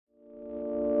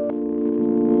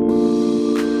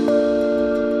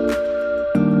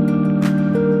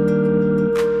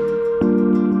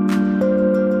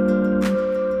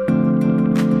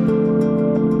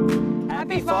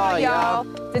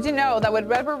with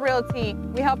Redbird Realty,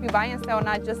 we help you buy and sell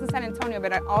not just in San Antonio,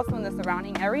 but also in the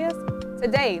surrounding areas.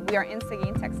 Today, we are in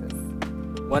Seguin, Texas.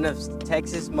 One of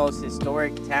Texas' most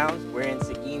historic towns. We're in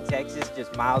Seguin, Texas,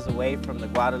 just miles away from the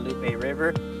Guadalupe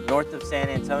River, north of San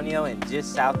Antonio and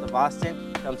just south of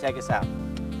Austin. Come check us out.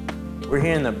 We're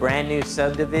here in the brand new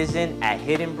subdivision at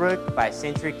Hidden Brook by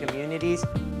Century Communities.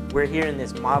 We're here in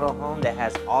this model home that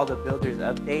has all the builder's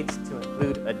updates to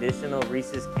include additional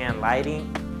recessed can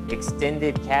lighting,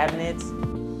 extended cabinets,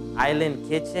 island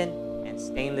kitchen, and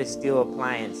stainless steel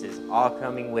appliances, all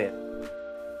coming with.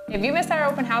 If you missed our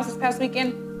open house this past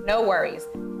weekend, no worries.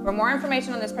 For more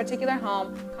information on this particular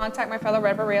home, contact my fellow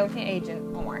Redbird Realty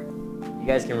agent, Omar. You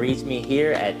guys can reach me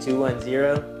here at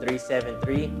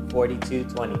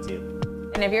 210-373-4222.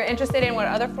 And if you're interested in what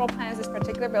other floor plans this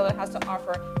particular builder has to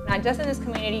offer, not just in this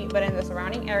community, but in the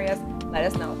surrounding areas, let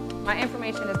us know. My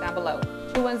information is down below,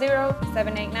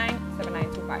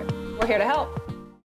 210-789-7925. We're here to help.